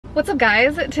What's up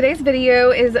guys? Today's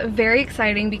video is very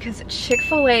exciting because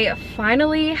Chick-fil-A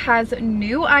finally has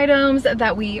new items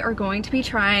that we are going to be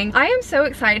trying. I am so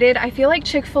excited. I feel like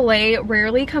Chick-fil-A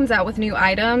rarely comes out with new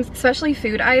items, especially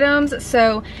food items.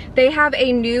 So they have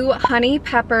a new honey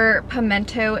pepper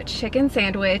pimento chicken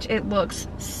sandwich. It looks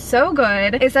so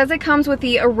good. It says it comes with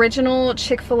the original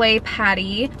Chick-fil-A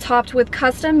patty, topped with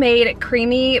custom made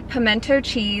creamy pimento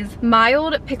cheese,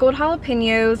 mild pickled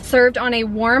jalapeños, served on a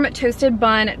warm toasted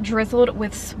bun drizzled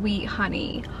with sweet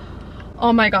honey.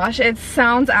 Oh my gosh, it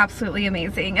sounds absolutely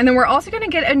amazing. And then we're also gonna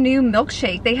get a new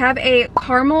milkshake. They have a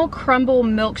caramel crumble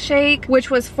milkshake, which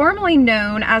was formerly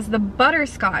known as the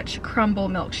butterscotch crumble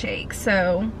milkshake.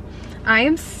 So I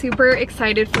am super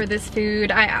excited for this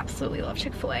food. I absolutely love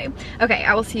Chick-fil-A. Okay,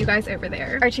 I will see you guys over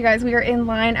there. All right, you guys, we are in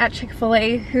line at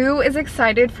Chick-fil-A. Who is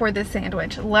excited for this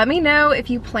sandwich? Let me know if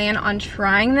you plan on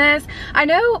trying this. I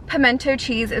know pimento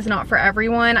cheese is not for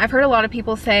everyone. I've heard a lot of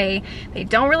people say they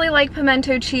don't really like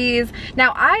pimento cheese.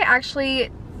 Now, I actually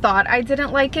thought I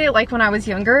didn't like it like when I was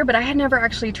younger, but I had never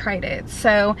actually tried it.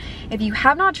 So if you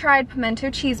have not tried pimento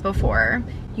cheese before,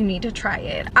 you need to try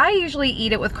it. I usually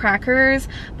eat it with crackers,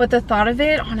 but the thought of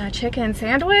it on a chicken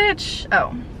sandwich,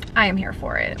 oh, I am here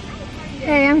for it.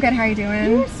 Hey, I'm good. How are you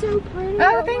doing? You're so pretty.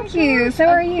 Oh, thank you. So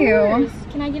are you?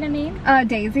 Can I get a name?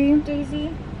 Daisy.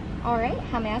 Daisy. All right.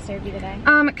 How may I serve you today?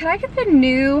 Can I get the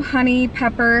new honey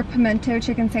pepper pimento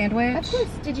chicken sandwich? Of course.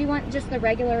 Did you want just the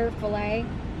regular filet?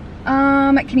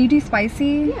 Can you do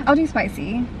spicy? Yeah. I'll do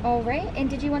spicy. All right. And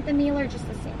did you want the meal or just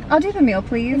the sandwich? I'll do the meal,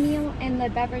 please. The meal and the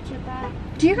beverage with that?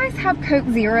 Do you guys have Coke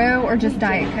Zero or just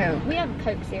Diet Coke? We have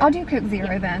Coke Zero. I'll do Coke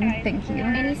Zero then. Thank you.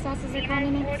 Any sauces or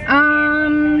condiments?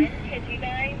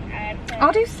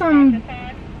 I'll do some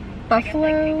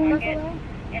buffalo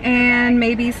and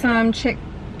maybe some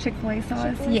Chick-fil-A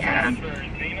sauce. Yeah.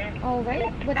 All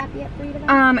right. Would that be it for you today?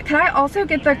 Can I also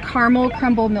get the caramel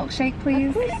crumble milkshake, please?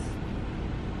 Of course.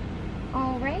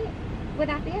 All right. Would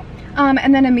that be it?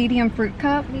 And then a medium fruit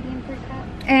cup. Medium fruit cup.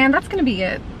 And that's gonna be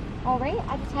it. All right.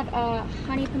 I just have a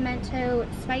honey pimento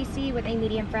spicy with a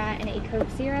medium fry and a Coke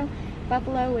Zero,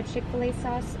 buffalo with Chick-fil-A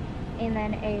sauce, and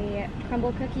then a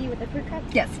crumble cookie with a fruit cup.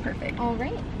 Yes, perfect. All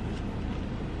right.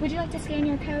 Would you like to scan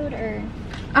your code or?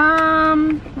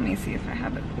 Let me see if I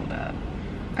have it pulled up.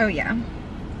 Oh yeah.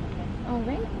 All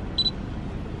right.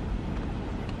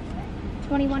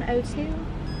 2102.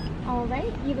 All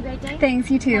right. You have a great day.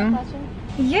 Thanks, you too. My pleasure.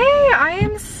 Yay! I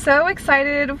am so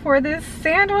excited for this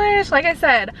sandwich. Like I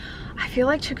said, I feel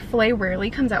like Chick-fil-A rarely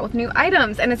comes out with new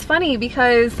items. And it's funny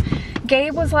because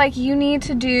Gabe was like, you need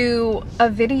to do a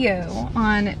video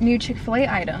on new Chick-fil-A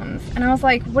items. And I was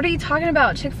like, what are you talking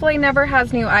about? Chick-fil-A never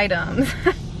has new items.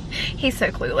 He's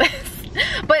so clueless.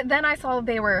 But then I saw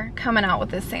they were coming out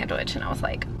with this sandwich and I was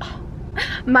like, oh,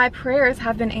 my prayers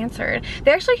have been answered.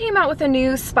 They actually came out with a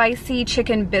new spicy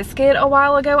chicken biscuit a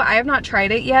while ago. I have not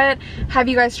tried it yet. Have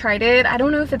you guys tried it? I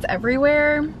don't know if it's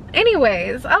everywhere.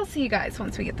 Anyways, I'll see you guys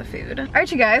once we get the food. All right,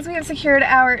 you guys, we have secured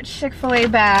our Chick-fil-A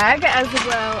bag as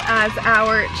well as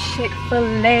our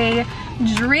Chick-fil-A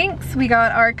drinks. We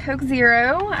got our Coke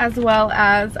Zero as well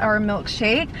as our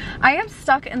milkshake. I am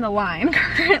stuck in the line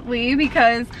currently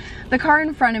because the car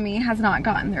in front of me has not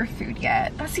gotten their food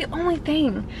yet. That's the only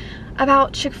thing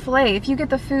about Chick-fil-A. If you get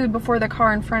the food before the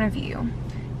car in front of you,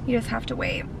 you just have to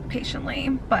wait patiently.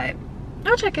 But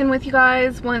I'll check in with you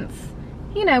guys once,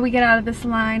 you know, we get out of this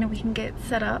line and we can get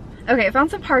set up. Okay, I found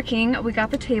some parking. We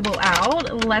got the table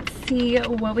out. Let's see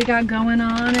what we got going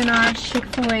on in our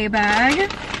Chick-fil-A bag.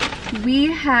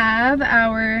 We have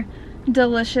our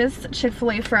delicious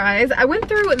Chick-fil-A fries. I went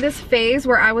through this phase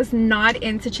where I was not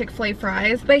into Chick-fil-A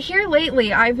fries, but here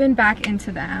lately I've been back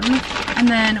into them. And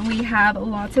then we have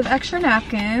lots of extra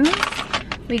napkins.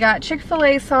 We got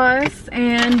Chick-fil-A sauce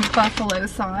and buffalo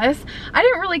sauce. I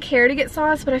didn't really care to get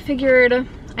sauce, but I figured,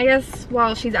 I guess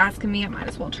while she's asking me, I might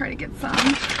as well try to get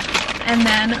some. And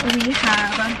then we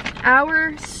have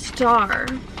our star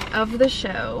of the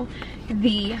show,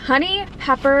 the honey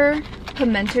pepper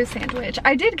pimento sandwich.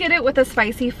 I did get it with a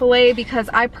spicy filet because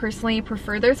I personally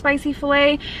prefer their spicy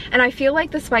filet, and I feel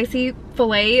like the spicy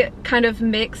filet kind of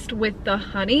mixed with the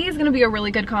honey is gonna be a really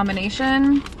good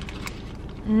combination.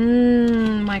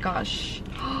 My gosh.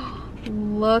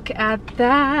 Look at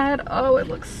that. Oh, it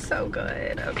looks so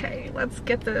good. Okay, let's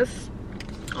get this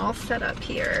all set up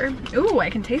here. Ooh, I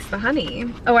can taste the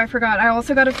honey. Oh, I forgot. I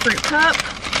also got a fruit cup.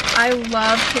 I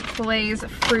love Chick-fil-A's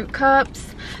fruit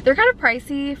cups. They're kind of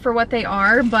pricey for what they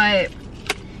are, but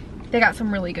they got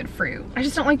some really good fruit. I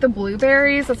just don't like the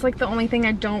blueberries. That's like the only thing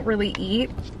I don't really eat.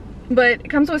 But it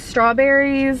comes with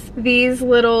strawberries, these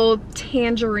little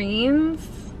tangerines.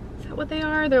 Is that what they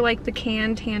are? They're like the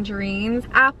canned tangerines,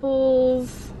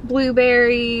 apples,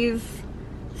 blueberries.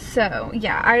 So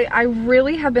yeah, I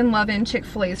really have been loving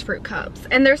Chick-fil-A's fruit cups,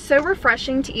 and they're so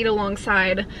refreshing to eat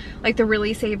alongside like the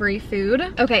really savory food.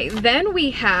 Okay, then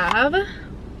we have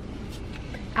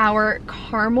our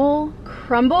caramel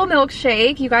crumble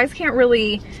milkshake. You guys can't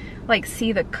really like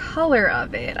see the color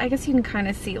of it. I guess you can kind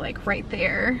of see like right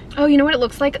there. Oh, you know what? It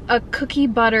looks like a cookie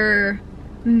butter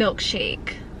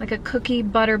milkshake, like a cookie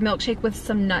butter milkshake with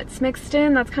some nuts mixed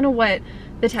in. That's kind of what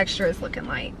the texture is looking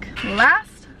like. Last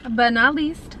but not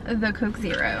least, the Coke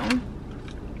Zero.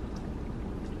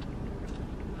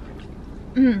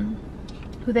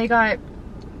 They got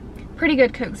pretty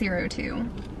good Coke Zero too.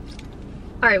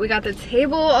 All right, we got the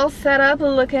table all set up,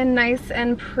 looking nice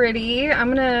and pretty. I'm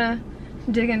gonna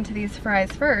dig into these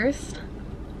fries first.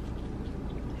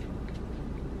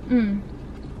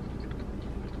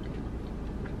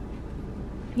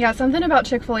 Yeah, something about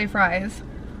Chick-fil-A fries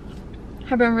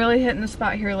have been really hitting the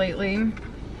spot here lately.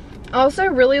 I also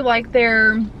really like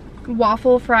their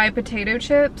waffle fry potato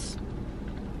chips.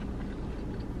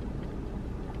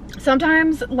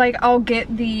 Sometimes like I'll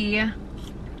get the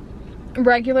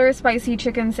regular spicy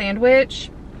chicken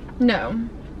sandwich. No,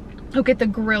 I'll get the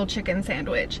grilled chicken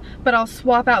sandwich, but I'll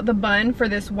swap out the bun for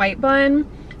this white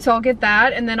bun. So I'll get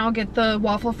that, and then I'll get the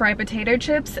waffle fry potato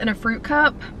chips in a fruit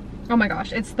cup. Oh my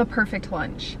gosh, it's the perfect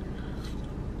lunch.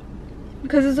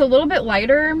 Because it's a little bit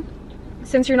lighter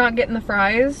since you're not getting the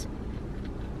fries.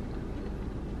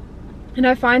 And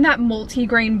I find that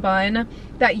multi-grain bun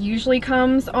that usually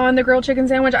comes on the grilled chicken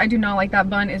sandwich, I do not like that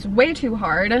bun. It's way too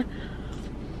hard.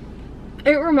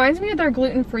 It reminds me of their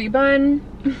gluten-free bun,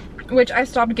 which I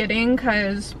stopped getting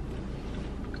because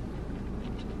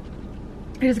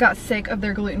I just got sick of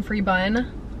their gluten-free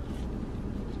bun.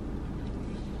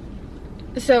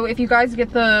 So if you guys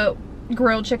get the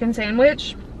grilled chicken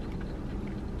sandwich,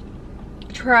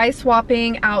 try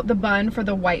swapping out the bun for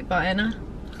the white bun.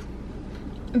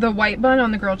 The white bun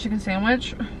on the grilled chicken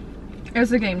sandwich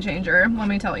is a game changer, let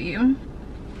me tell you.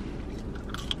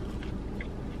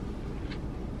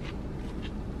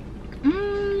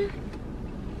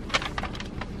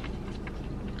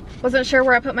 Wasn't sure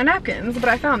where I put my napkins, but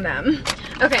I found them.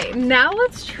 Okay, now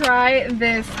let's try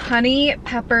this honey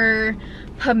pepper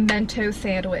pimento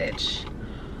sandwich.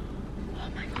 Oh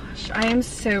my gosh, I am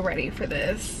so ready for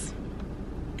this.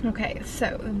 Okay,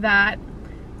 so that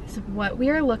is what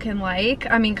we are looking like.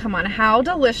 I mean, come on, how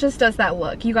delicious does that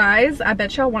look? You guys, I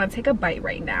bet y'all want to take a bite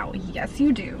right now. Yes,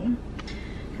 you do,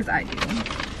 because I do.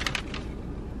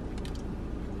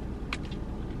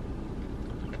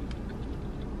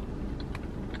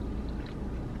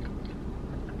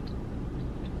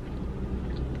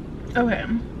 Okay,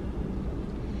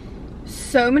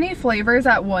 so many flavors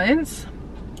at once.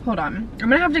 Hold on, I'm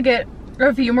gonna have to get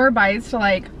a few more bites to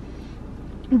like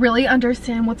really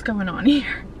understand what's going on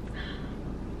here.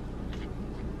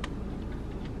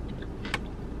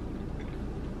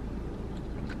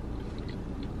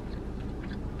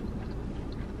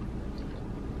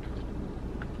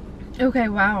 Okay,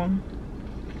 wow.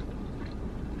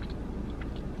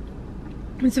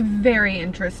 It's very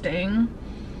interesting.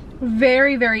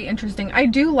 Very, very interesting. I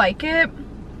do like it.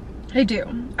 I do.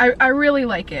 I really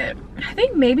like it. I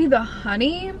think maybe the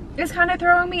honey is kind of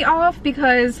throwing me off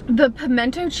because the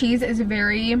pimento cheese is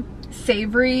very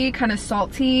savory, kind of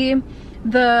salty.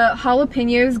 The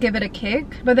jalapeños give it a kick,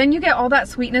 but then you get all that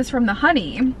sweetness from the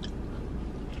honey.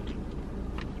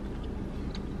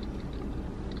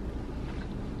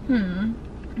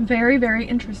 Very, very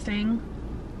interesting.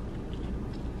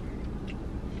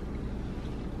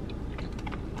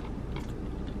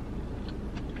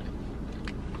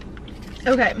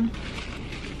 Okay, I'm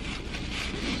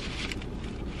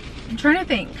trying to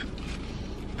think.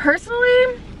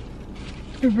 Personally,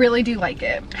 I really do like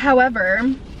it.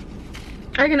 However,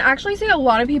 I can actually see a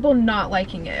lot of people not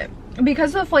liking it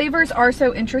because the flavors are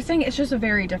so interesting. It's just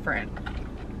very different.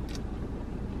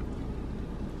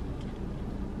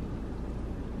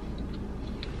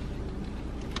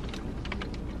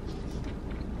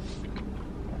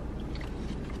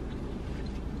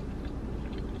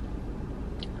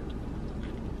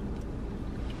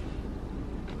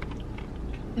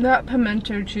 That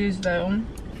pimento cheese though.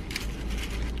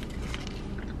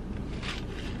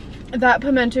 That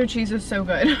pimento cheese is so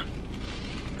good.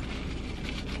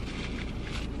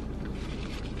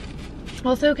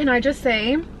 Also, can I just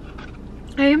say,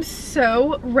 I am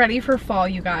so ready for fall,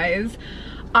 you guys.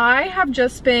 I have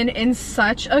just been in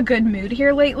such a good mood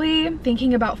here lately,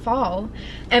 thinking about fall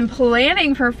and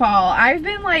planning for fall. I've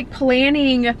been like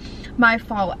planning my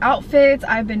fall outfits.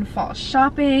 I've been fall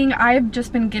shopping. I've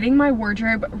just been getting my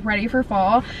wardrobe ready for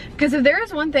fall, because if there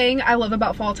is one thing I love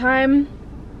about fall time,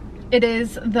 it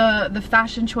is the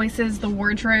fashion choices, the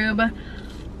wardrobe.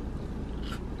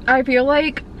 I feel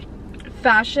like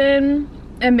fashion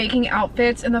and making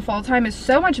outfits in the fall time is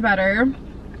so much better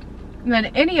than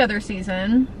any other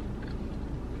season.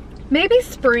 Maybe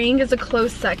spring is a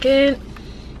close second,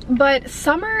 but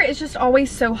summer is just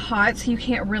always so hot, so you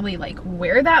can't really like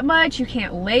wear that much, you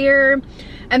can't layer.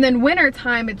 And then winter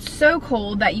time, it's so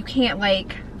cold that you can't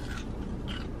like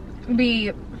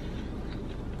be,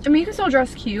 I mean, you can still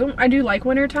dress cute. I do like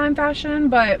wintertime fashion,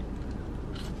 but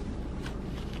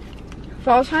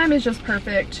fall time is just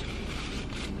perfect.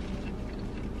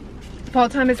 Fall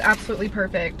time is absolutely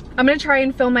perfect. I'm gonna try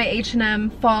and film my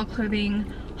H&M fall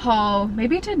clothing haul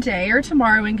maybe today or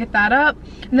tomorrow and get that up.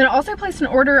 And then I also placed an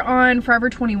order on Forever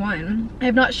 21. I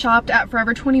have not shopped at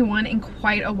Forever 21 in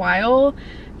quite a while.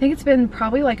 I think it's been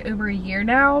probably like over a year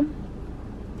now.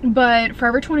 But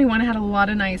Forever 21 had a lot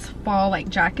of nice fall like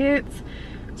jackets.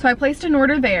 So I placed an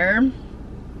order there.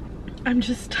 I'm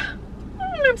so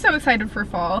excited for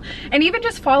fall. And even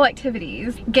just fall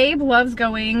activities. Gabe loves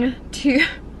going to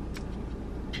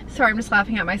sorry, I'm just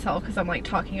laughing at myself because I'm like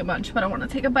talking a bunch, but I want to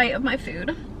take a bite of my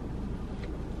food.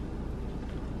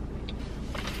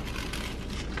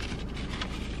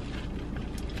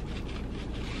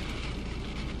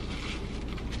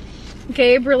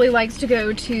 Gabe really likes to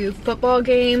go to football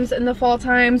games in the fall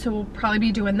time, so we'll probably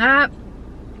be doing that.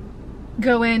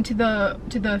 Go into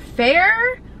the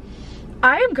fair.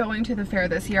 I am going to the fair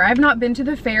this year. I've not been to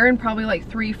the fair in probably like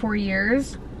 3-4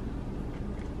 years.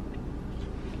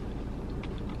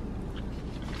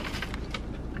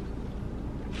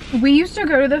 We used to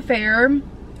go to the fair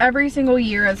every single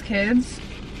year as kids.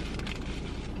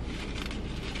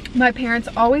 My parents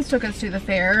always took us to the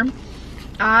fair.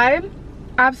 I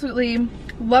absolutely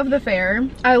love the fair.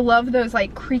 I love those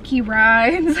like creaky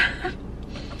rides.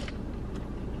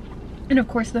 And of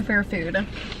course the fair food.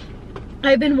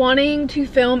 I've been wanting to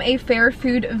film a fair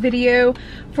food video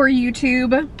for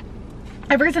YouTube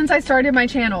ever since I started my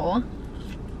channel.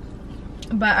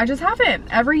 But I just haven't.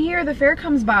 Every year the fair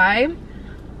comes by.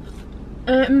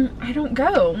 I don't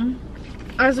go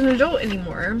as an adult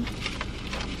anymore,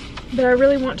 but I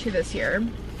really want to this year.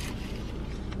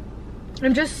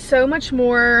 I'm just so much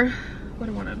more, what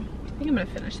do I want to, I think I'm gonna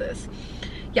finish this.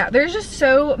 Yeah, there's just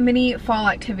so many fall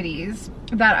activities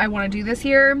that I want to do this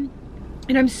year,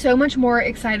 and I'm so much more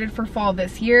excited for fall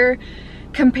this year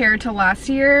compared to last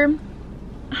year.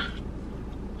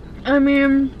 I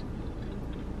mean,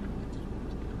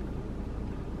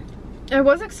 I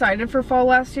was excited for fall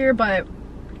last year, but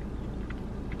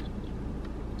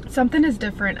something is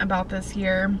different about this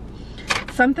year.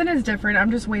 Something is different. I'm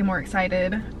just way more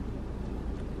excited.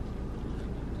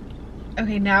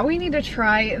 Okay, now we need to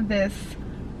try this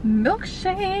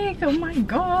milkshake. Oh my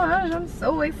gosh, I'm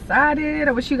so excited.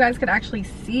 I wish you guys could actually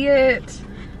see it.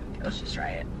 Okay, let's just try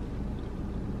it.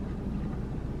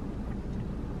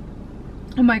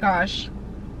 Oh my gosh.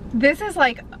 This is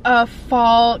like a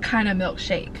fall kind of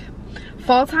milkshake.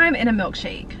 Fall time in a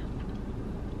milkshake.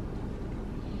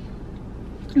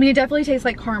 I mean, it definitely tastes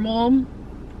like caramel,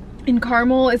 and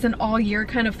caramel is an all year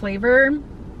kind of flavor,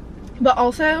 but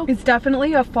also it's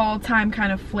definitely a fall time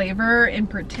kind of flavor in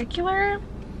particular.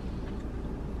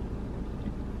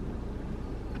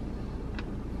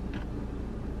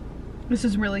 This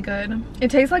is really good.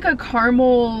 It tastes like a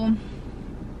caramel,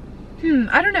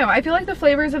 I don't know. I feel like the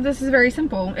flavors of this is very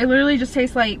simple. It literally just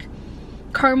tastes like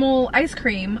caramel ice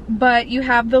cream, but you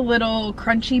have the little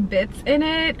crunchy bits in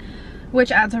it, which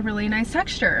adds a really nice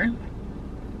texture.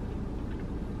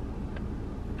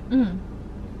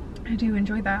 I do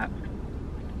enjoy that.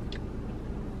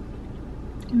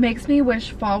 It makes me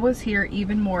wish fall was here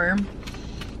even more.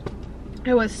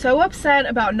 I was so upset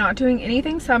about not doing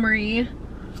anything summery,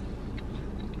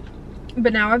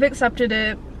 but now I've accepted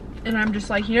it, and I'm just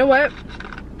like, you know what?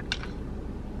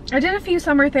 I did a few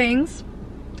summer things.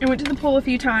 I went to the pool a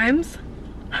few times.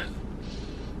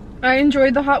 I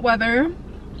enjoyed the hot weather.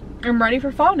 I'm ready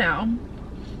for fall now.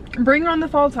 Bring on the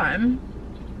fall time.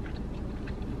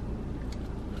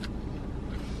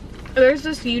 There's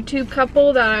this YouTube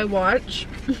couple that I watch.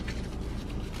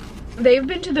 They've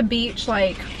been to the beach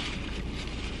like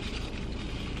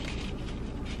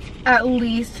at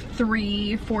least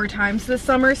 3-4 times this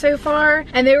summer so far,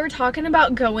 and they were talking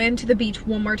about going to the beach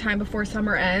one more time before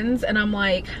summer ends, and I'm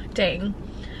like, dang,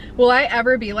 will I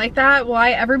ever be like that? Will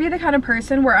I ever be the kind of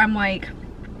person where I'm like,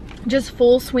 just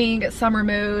full swing summer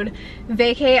mode,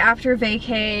 vacay after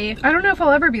vacay. I don't know if I'll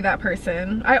ever be that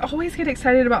person. I always get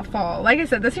excited about fall. Like I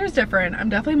said, this year's different. I'm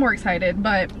definitely more excited,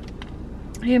 but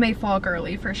I am a fall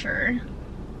girly for sure.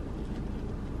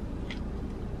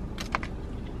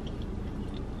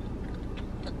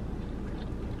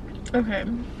 Okay.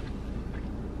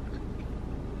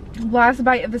 Last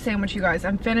bite of the sandwich, you guys.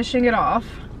 I'm finishing it off.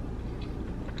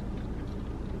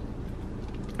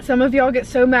 Some of y'all get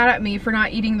so mad at me for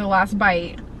not eating the last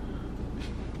bite.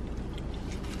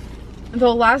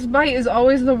 The last bite is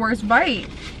always the worst bite.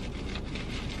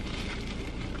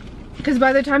 Because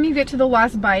by the time you get to the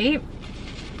last bite,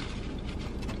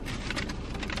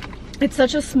 it's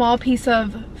such a small piece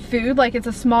of food. Like, it's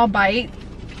a small bite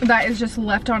that is just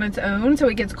left on its own, so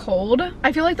it gets cold.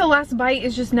 I feel like the last bite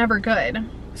is just never good.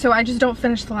 So I just don't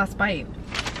finish the last bite.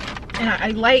 And I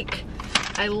like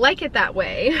it that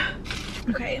way.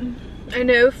 Okay, I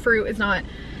know fruit is not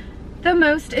the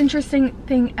most interesting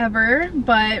thing ever,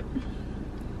 but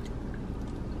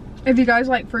if you guys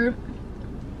like fruit,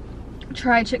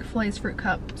 try Chick-Fil-A's fruit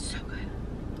cup. So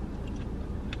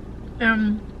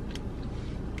good.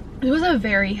 It was a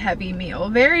very heavy meal,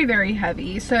 very, very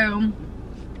heavy. So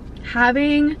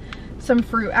having some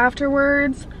fruit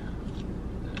afterwards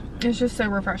is just so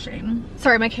refreshing.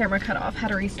 Sorry, my camera cut off, had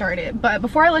to restart it. But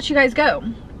before I let you guys go,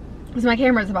 because my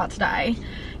camera's about to die,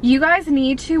 you guys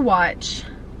need to watch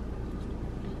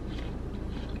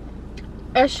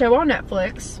a show on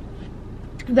Netflix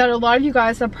that a lot of you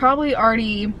guys have probably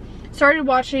already started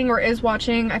watching or is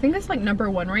watching. I think it's like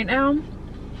 #1 right now.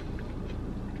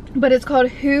 But it's called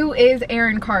Who is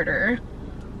Aaron Carter?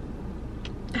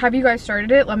 Have you guys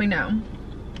started it? Let me know.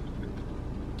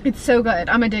 It's so good.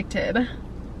 I'm addicted.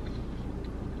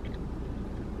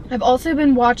 I've also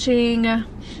been watching,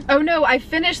 oh no, I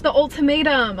finished The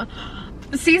Ultimatum.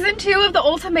 Season 2 of The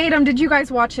Ultimatum. Did you guys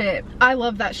watch it? I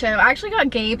love that show. I actually got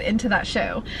Gabe into that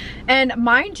show. And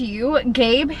mind you,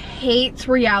 Gabe hates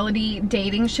reality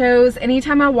dating shows.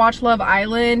 Anytime I watch Love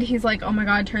Island, he's like, oh my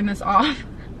God, turn this off.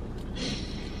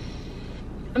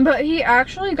 But he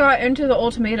actually got into The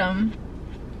Ultimatum.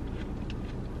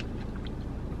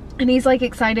 And he's like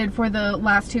excited for the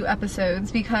last 2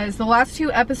 episodes because the last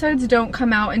 2 episodes don't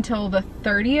come out until the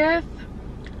 30th.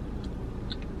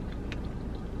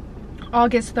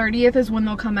 August 30th is when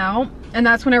they'll come out. And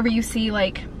that's whenever you see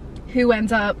like who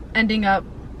ends up ending up,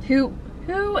 who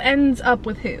ends up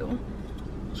with who.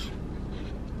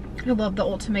 I love The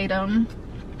Ultimatum.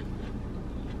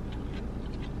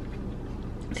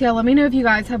 So yeah, let me know if you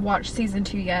guys have watched season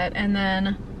 2 yet. And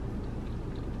then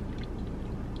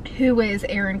Who is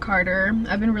Aaron Carter?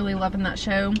 I've been really loving that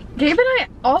show. Gabe and I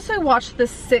also watched The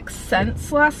Sixth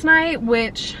Sense last night,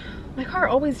 which my car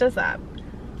always does that.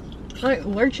 Like,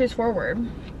 lurches forward.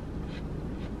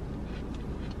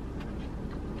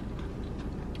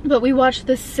 But we watched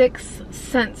The Sixth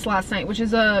Sense last night, which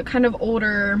is a kind of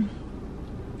older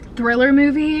thriller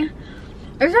movie.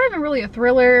 It's not even really a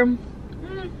thriller.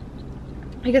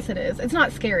 I guess it is. It's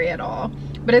not scary at all,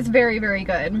 but it's very, very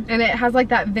good. And it has like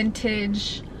that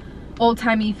vintage,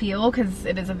 old-timey feel because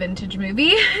it is a vintage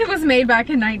movie. It was made back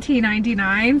in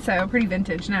 1999, so pretty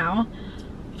vintage now.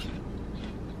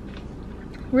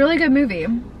 Really good movie.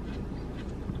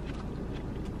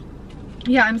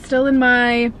 Yeah, I'm still in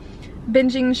my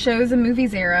binging shows and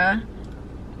movies era.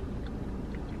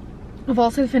 I've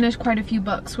also finished quite a few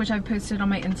books, which I've posted on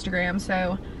my Instagram,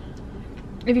 so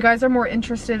if you guys are more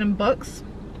interested in books,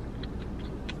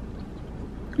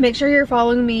 make sure you're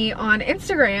following me on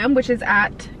Instagram, which is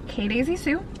at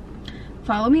KDaisySoo.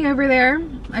 Follow me over there.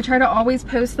 I try to always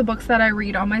post the books that I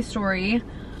read on my story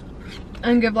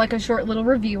and give like a short little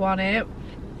review on it.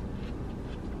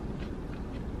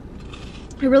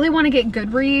 I really want to get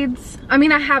Goodreads. I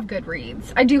mean, I have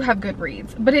Goodreads. I do have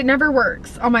Goodreads, but it never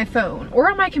works on my phone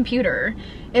or on my computer.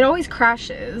 It always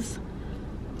crashes.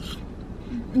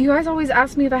 You guys always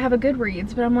ask me if I have a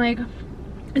Goodreads, but I'm like,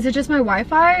 is it just my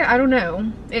Wi-Fi? I don't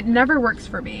know. It never works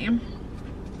for me.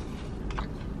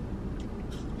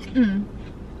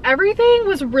 Everything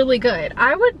was really good.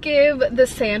 I would give the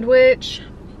sandwich,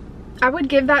 I would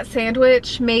give that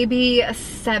sandwich maybe a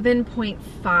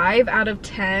 7.5 out of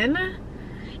 10.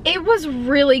 It was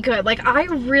really good. Like, I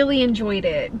really enjoyed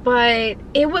it, but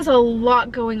it was a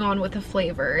lot going on with the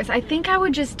flavors. I think I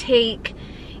would just take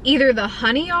either the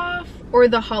honey off or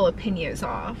the jalapeños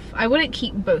off. I wouldn't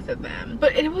keep both of them,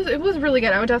 but it was really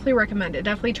good. I would definitely recommend it.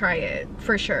 Definitely try it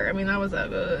for sure. I mean, that was a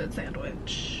good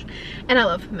sandwich, and I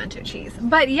love pimento cheese.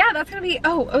 But yeah, that's gonna be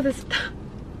this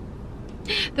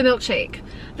the milkshake.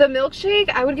 The milkshake,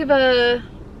 I would give a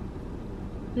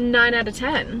 9 out of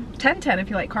 10. 10 if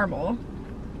you like caramel.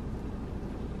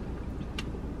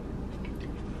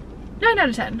 9 out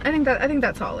of 10. I think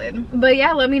that's solid. But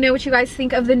yeah, let me know what you guys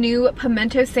think of the new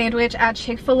pimento sandwich at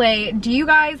Chick-fil-A. Do you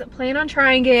guys plan on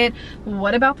trying it?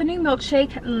 What about the new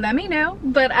milkshake? Let me know.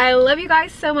 But I love you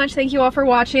guys so much. Thank you all for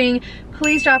watching.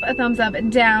 Please drop a thumbs up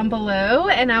down below,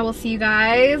 and I will see you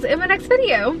guys in my next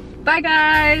video. Bye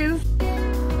guys.